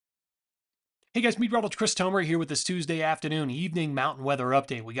Hey guys, Meteorologist Chris Tomer here with this Tuesday afternoon evening mountain weather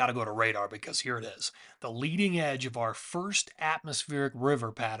update. We got to go to radar because here it is. The leading edge of our first atmospheric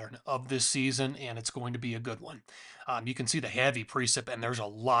river pattern of this season, and it's going to be a good one. You can see the heavy precip, and there's a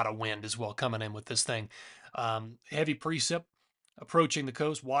lot of wind as well coming in with this thing. Heavy precip approaching the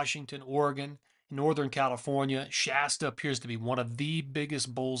coast, Washington, Oregon, Northern California. Shasta appears to be one of the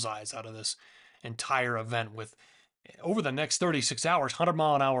biggest bullseyes out of this entire event with over the next 36 hours,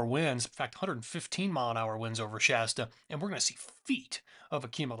 100-mile-an-hour winds, in fact, 115-mile-an-hour winds over Shasta, and we're going to see feet of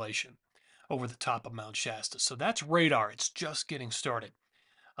accumulation over the top of Mount Shasta. So that's radar. It's just getting started.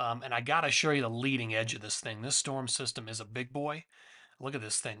 And I got to show you the leading edge of this thing. This storm system is a big boy. Look at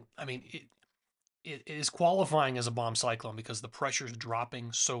this thing. I mean, it is qualifying as a bomb cyclone because the pressure is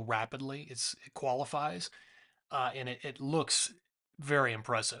dropping so rapidly. It qualifies, and it looks very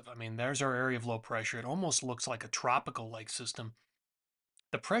impressive. I mean, there's our area of low pressure. It almost looks like a tropical-like system.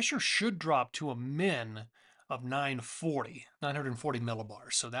 The pressure should drop to a min of 940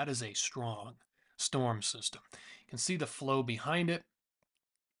 millibars. So that is a strong storm system. You can see the flow behind it.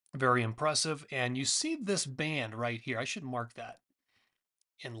 Very impressive. And you see this band right here. I should mark that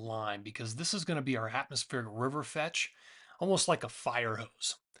in line because this is going to be our atmospheric river fetch, almost like a fire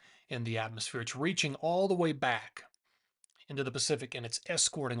hose in the atmosphere. It's reaching all the way back into the Pacific and it's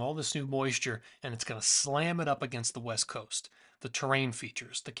escorting all this new moisture and it's going to slam it up against the West Coast, the terrain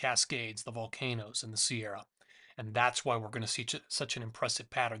features, the Cascades, the volcanoes, and the Sierra. And that's why we're going to see such an impressive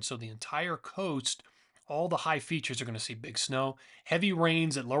pattern. So the entire coast, all the high features are going to see big snow, heavy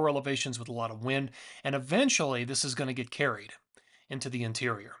rains at lower elevations with a lot of wind, and eventually this is going to get carried into the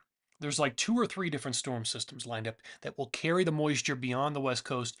interior. There's like 2 or 3 different storm systems lined up that will carry the moisture beyond the West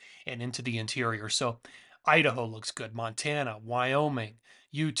Coast and into the interior. So Idaho looks good. Montana, Wyoming,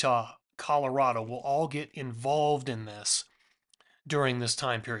 Utah, Colorado will all get involved in this during this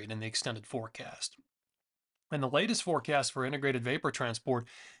time period in the extended forecast. And the latest forecast for integrated vapor transport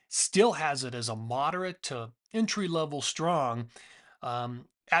still has it as a moderate to entry level strong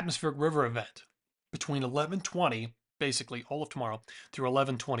atmospheric river event between 11:20, basically all of tomorrow, through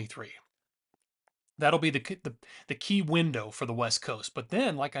 11:23. That'll be the key window for the West Coast. But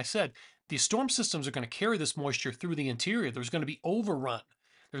then, like I said, these storm systems are going to carry this moisture through the interior. There's going to be overrun.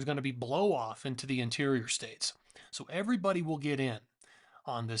 There's going to be blow off into the interior states. So everybody will get in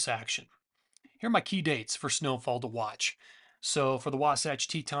on this action. Here are my key dates for snowfall to watch. So for the Wasatch,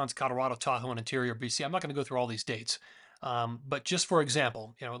 Tetons, Colorado, Tahoe, and interior BC, I'm not going to go through all these dates. But just for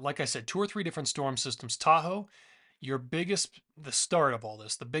example, like I said, 2 or 3 different storm systems. Tahoe, the start of all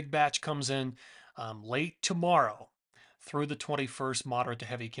this, the big batch comes in late tomorrow through the 21st, moderate to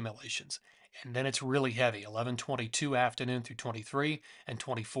heavy accumulations. And then it's really heavy, 11:22 afternoon through 23, and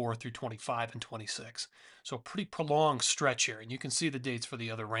 24 through 25 and 26. So a pretty prolonged stretch here. And you can see the dates for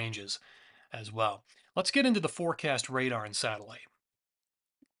the other ranges as well. Let's get into the forecast radar and satellite.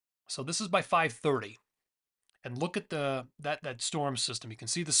 So this is by 5:30. And look at that storm system. You can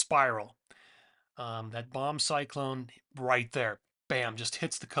see the spiral. That bomb cyclone right there, bam, just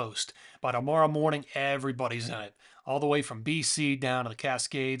hits the coast. By tomorrow morning, everybody's in it. All the way from BC down to the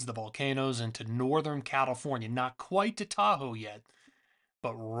Cascades, the volcanoes, into Northern California. Not quite to Tahoe yet,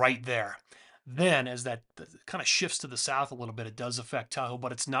 but right there. Then, as that kind of shifts to the south a little bit, it does affect Tahoe,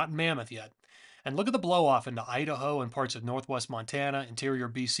 but it's not Mammoth yet. And look at the blow off into Idaho and parts of northwest Montana, interior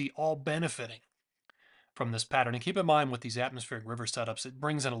BC, all benefiting from this pattern. And keep in mind with these atmospheric river setups, it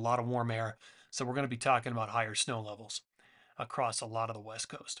brings in a lot of warm air. So we're going to be talking about higher snow levels across a lot of the West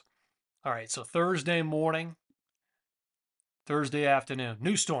Coast. All right, so Thursday morning, Thursday afternoon,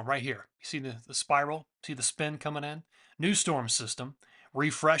 new storm right here. You see the spiral? See the spin coming in? New storm system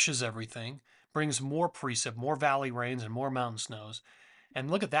refreshes everything, brings more precip, more valley rains, and more mountain snows. And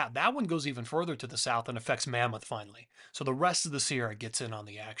look at that. That one goes even further to the south and affects Mammoth finally. So the rest of the Sierra gets in on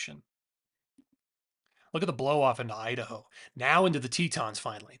the action. Look at the blow off into Idaho. Now into the Tetons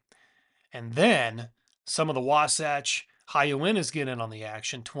finally. And then some of the Wasatch Hyoinas get in on the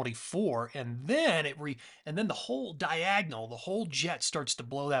action, 24, and then and then the whole diagonal, the whole jet starts to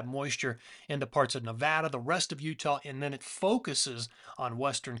blow that moisture into parts of Nevada, the rest of Utah, and then it focuses on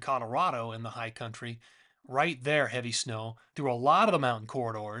western Colorado in the high country. Right there, heavy snow through a lot of the mountain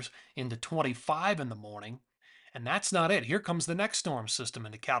corridors into 25 in the morning. And that's not it. Here comes the next storm system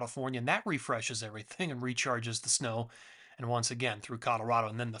into California, and that refreshes everything and recharges the snow. And once again, through Colorado,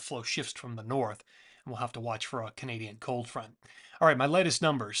 and then the flow shifts from the north, and we'll have to watch for a Canadian cold front. All right, my latest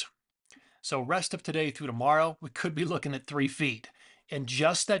numbers. So, rest of today through tomorrow, we could be looking at 3 feet in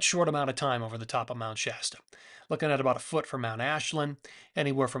just that short amount of time over the top of Mount Shasta. Looking at about a foot for Mount Ashland,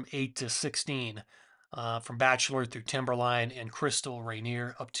 anywhere from 8 to 16 from Bachelor through Timberline and Crystal,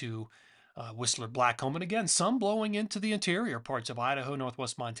 Rainier, up to Whistler Blackcomb, and again, some blowing into the interior parts of Idaho,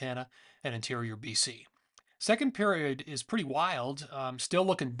 northwest Montana, and interior BC. Second period is pretty wild, still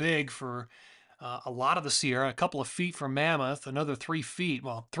looking big for a lot of the Sierra, a couple of feet for Mammoth, another 3 feet,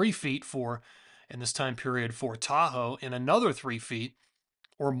 well, 3 feet for, in this time period, for Tahoe, and another 3 feet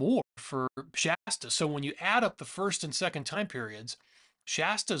or more for Shasta. So when you add up the first and second time periods,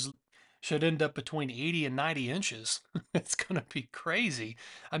 Shasta's should end up between 80 and 90 inches. It's going to be crazy.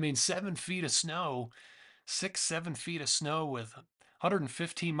 I mean, 7 feet of snow, 6, 7 feet of snow with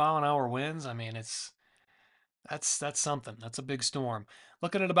 115-mile-an-hour winds. I mean, that's something. That's a big storm.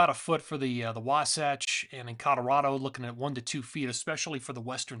 Looking at about a foot for the Wasatch, and in Colorado, looking at 1 to 2 feet, especially for the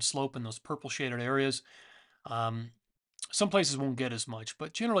western slope in those purple shaded areas. Um, some places won't get as much,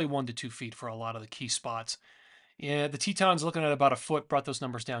 but generally 1 to 2 feet for a lot of the key spots. Yeah, the Tetons looking at about a foot, brought those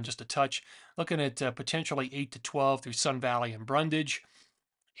numbers down just a touch. Looking at potentially 8 to 12 through Sun Valley and Brundage,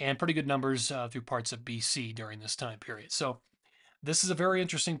 and pretty good numbers through parts of BC during this time period. So this is a very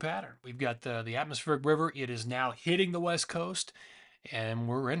interesting pattern. We've got the atmospheric river. It is now hitting the west coast, and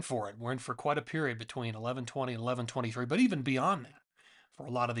we're in for it. We're in for quite a period between 1120 and 1123, but even beyond that for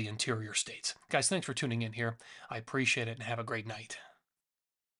a lot of the interior states. Guys, thanks for tuning in here. I appreciate it, and have a great night.